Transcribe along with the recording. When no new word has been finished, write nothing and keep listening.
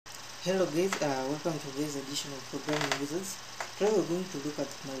Hello guys, welcome to this edition of Programming Wizards. Today we're going to look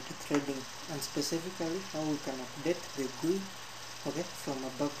at multi-threading and specifically how we can update the GUI from a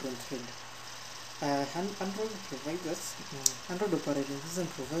background thread. Android operating system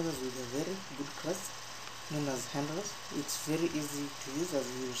provides us with a very good class known as handlers. It's very easy to use, as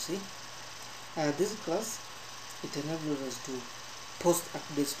you will see. This class, it enables us to post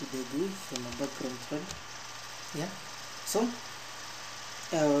updates to the GUI from a background thread. So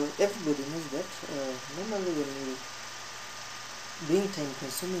everybody knows that normally when you're doing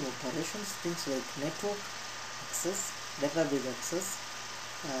time-consuming operations, things like network access, database access,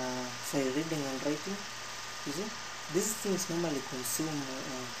 file reading and writing, you see, these things normally consume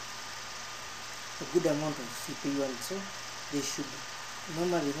a good amount of CPU, and so they should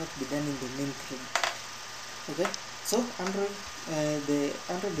normally not be done in the main thread. So the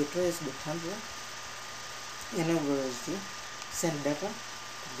Android.Handler enables us to send data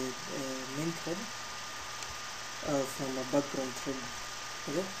the main thread from a background thread.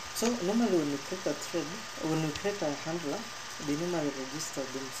 So normally when we create a thread, when we create a handler, they normally register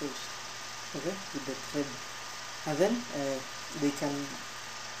themselves with the thread, and then the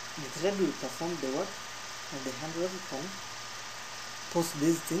thread will perform the work, and the handler can post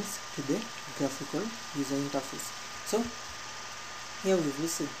these things to the graphical user interface. So here we've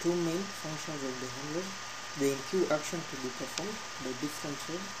listed two main functions of the handler: the enqueue action to be performed by different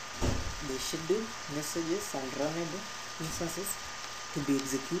threads, the schedule messages and runnable instances to be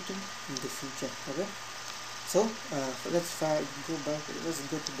executed in the future. So let's go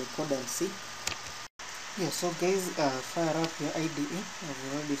to the code and see. So guys, fire up your IDE. I've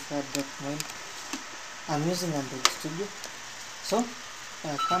already fired up mine. I'm using Android Studio. So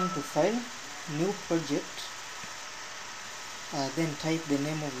come to File, New Project, then type the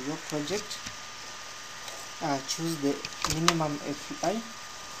name of your project. Choose the minimum API,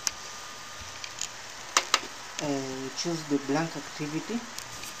 choose the blank activity,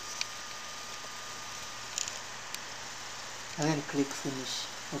 and then click finish.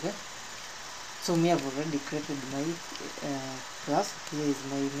 So me, I've already created my class. Here is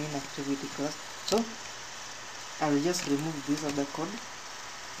my main activity class. So I will just remove this other code,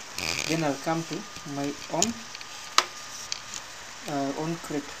 then I'll come to my own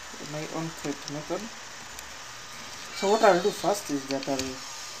create method. So what I'll do first is that I'll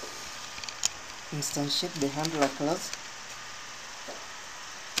instantiate the handler class.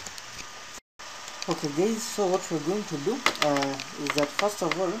 Okay guys, so what we're going to do is that first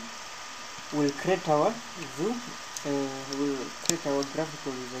of all we'll create our view, we'll create our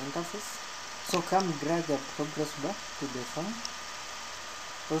graphical user interface. So come drag a progress bar to the form,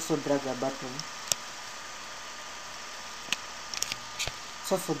 also drag a button.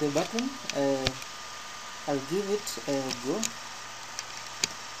 So for the button, I'll give it a go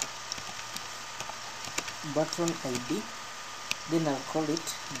button ID, then I'll call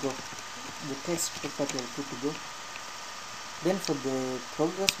it go. The text property I'll put go. Then for the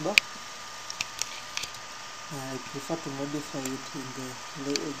progress bar, I prefer to modify it in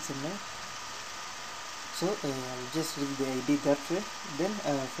the XML. So I'll just leave the ID that way. Then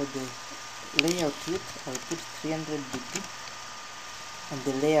for the layout width, I'll put 300 dp, and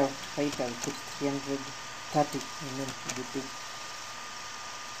the layout height I'll put 330 dp.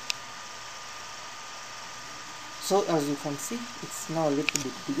 So as you can see, it's now a little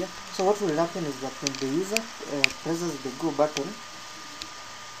bit bigger. So what will happen is that when the user presses the go button,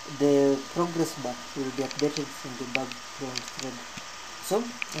 the progress bar will be updated from the background thread. So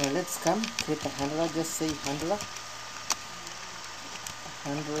let's come create a handler. Just say handler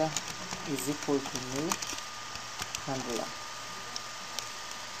is equal to new handler.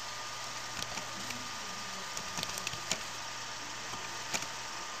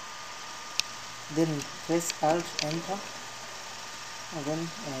 Then press Alt Enter, and then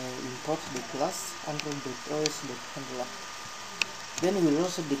import the class Android.os.handler. Then we'll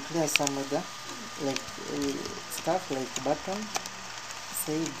also declare some other stuff like button,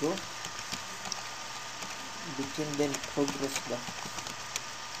 say go, between then progress bar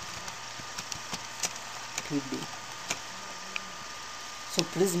PD. So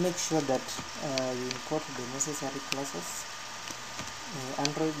please make sure that you import the necessary classes,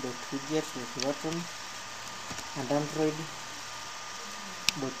 Android.widget.button and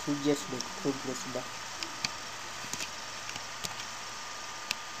Android.widget.progressBar.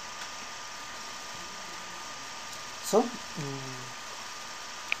 So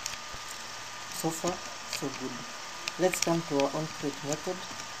so far so good. Let's come to our own create method.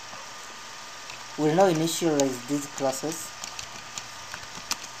 We'll now initialize these classes.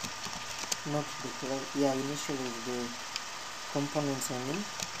 Not the class, initialize the components,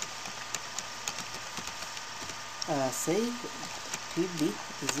 say pb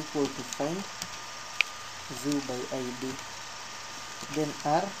is equal to find view by id, then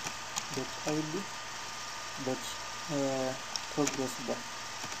r dot id dot progress bar,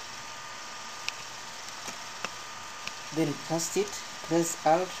 then cast it, press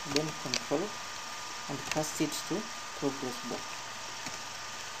alt then control and cast it to progress bar.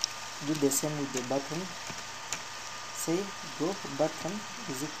 Do the same with the button. Say go button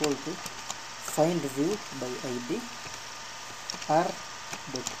is equal to find view by id r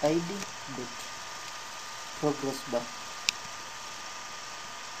dot id dot progress bar.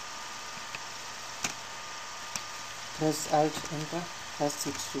 Press alt enter, cast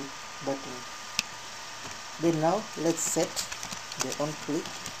it to button. Then now let's set the on click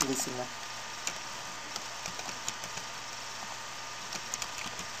listener.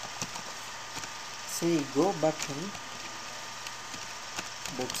 Say go button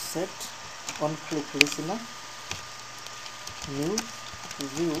dot set on click listener new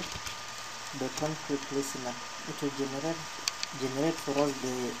view dot on click listener. It will generate for us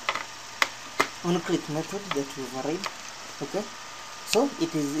the on click method that we've arrayed. Okay, so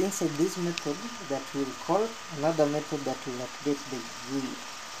it is inside this method that we'll call another method that will update the GUI.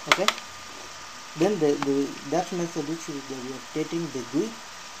 Okay, then that method which will be updating the GUI,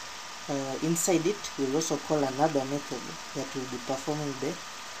 inside it we'll also call another method that will be performing the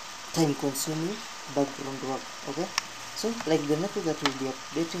time consuming background work. Okay, so like the method that will be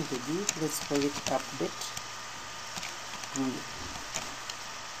updating the GUI, let's call it update GUI.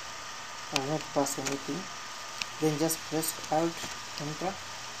 I'll not pass anything, then just press alt enter,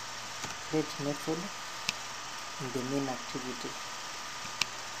 create method in the main activity.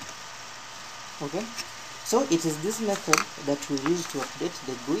 Okay, so it is this method that we use to update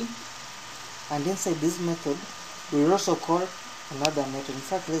the GUI, and inside this method we will also call another method. In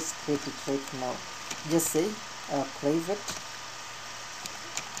fact, let's create it right now. Just say private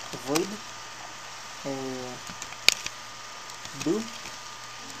void do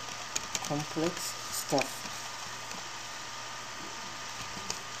complex stuff.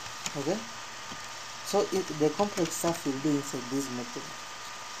 Okay, so the complex stuff will do inside this method.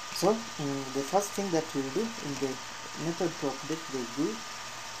 So the first thing that we'll do in the method to update the GUI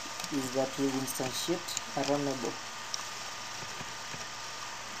is that we'll instantiate a runnable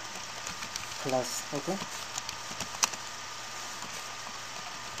class. Okay,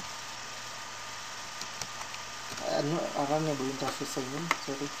 no, a runnable interface, I mean,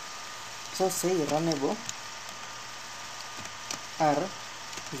 sorry. So say runnable r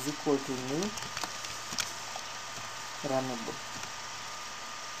is equal to new runnable.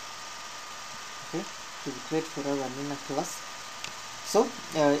 Okay, to create for us an inner class. So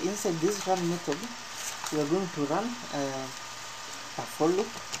inside this run method we are going to run a for loop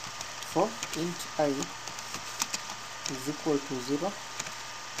for int I is equal to 0,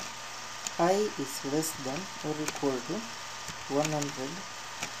 I is less than or equal to 100,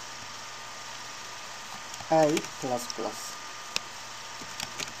 I plus plus.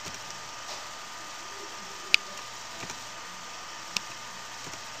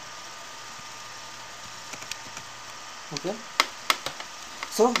 Okay,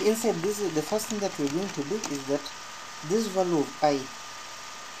 so inside this, the first thing that we're going to do is that this value of I,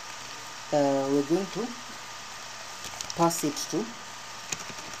 we're going to pass it to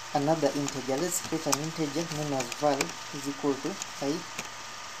another integer. Let's create an integer known as val is equal to I.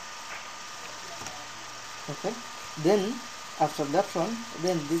 Okay, then after that one,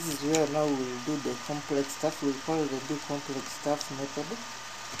 then this is where now we'll do the complex stuff. We'll call the do complex stuff method.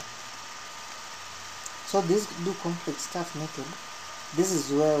 So this do complex stuff method, this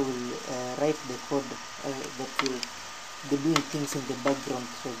is where we'll write the code that will be doing things in the background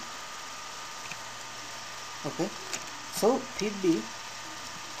thread. Okay, so pb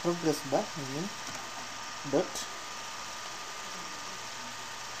progress bar, I mean, dot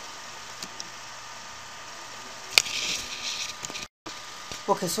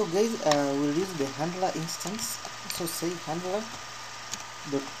okay, so guys, we'll use the handler instance. So say handler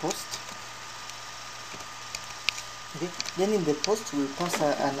dot post. Okay, then in the post we'll pass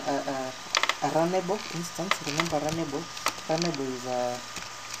a runnable instance. Remember, runnable is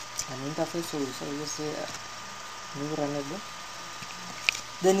an interface, so we'll just say new runnable.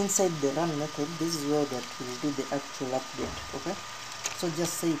 Then inside the run method, this is where that will do the actual update. Okay, so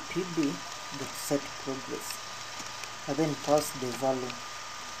just say pb dot set progress and then pass the value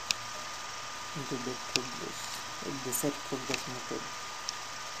into the progress, the set progress method.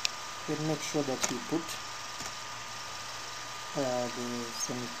 Then make sure that you put the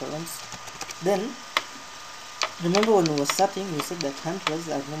semicolons. Then remember, when we were starting, we said that handlers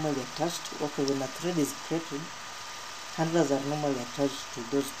are normally attached. Okay, when a thread is created, handlers are normally attached to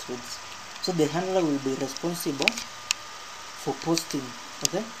those threads. So the handler will be responsible for posting,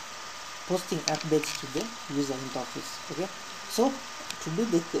 okay, posting updates to the user interface. Okay, so to do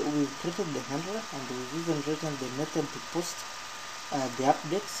the, we've created the handler and we've even written the method to post the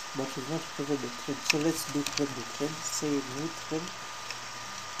updates, but we've not created the thread. So let's do create the thread. Say new thread.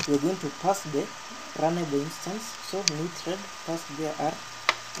 We're going to pass the runnable instance. So new thread, pass there are,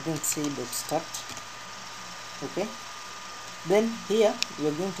 then say .start. Okay, then here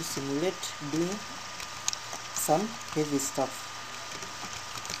we're going to simulate doing some heavy stuff.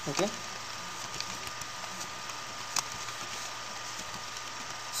 Okay,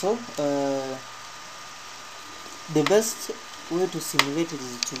 so the best way to simulate it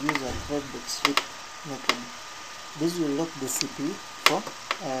is to use a Thread.Sleep method. This will lock the CPU for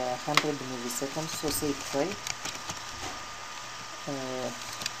 100 milliseconds. So say try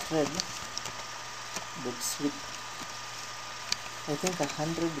Thread.Sleep. I think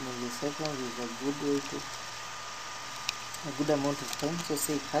 100 milliseconds is a good way to, a good amount of time. So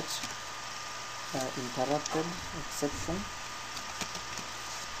say catch interrupted exception.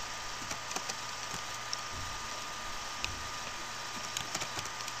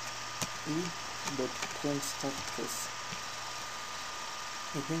 E.print start trace.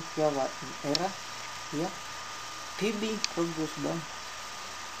 I think we have an error here. PB progress done.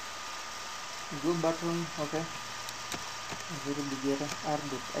 Go button, okay. A very big error.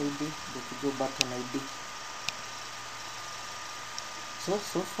 R.id.go button ID. So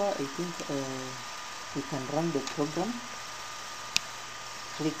far I think we can run the program.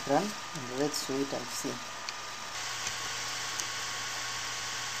 Click run and let's wait and see.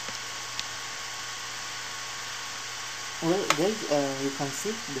 Well guys, you can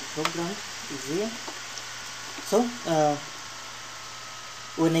see the program is here. So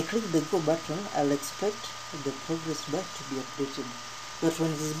when I click the go button, I'll expect the progress.But to be updated, but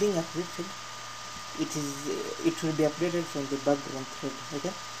when it is being updated, it will be updated from the background thread. Okay,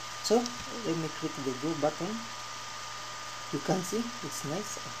 so let me click the go button. You can see it's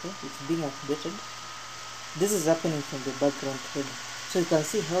nice. Okay, it's being updated. This is happening from the background thread. So you can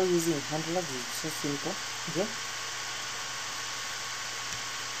see how using handlers is so simple. Okay,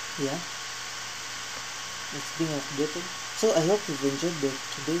 yeah, it's being updated. So I hope you've enjoyed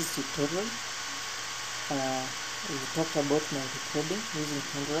today's tutorial. We talked about MultiThreading using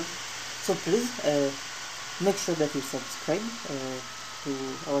handlers. So please make sure that you subscribe to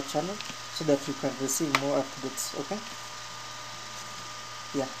our channel so that you can receive more updates. Okay,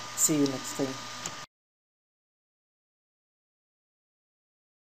 yeah, see you next time.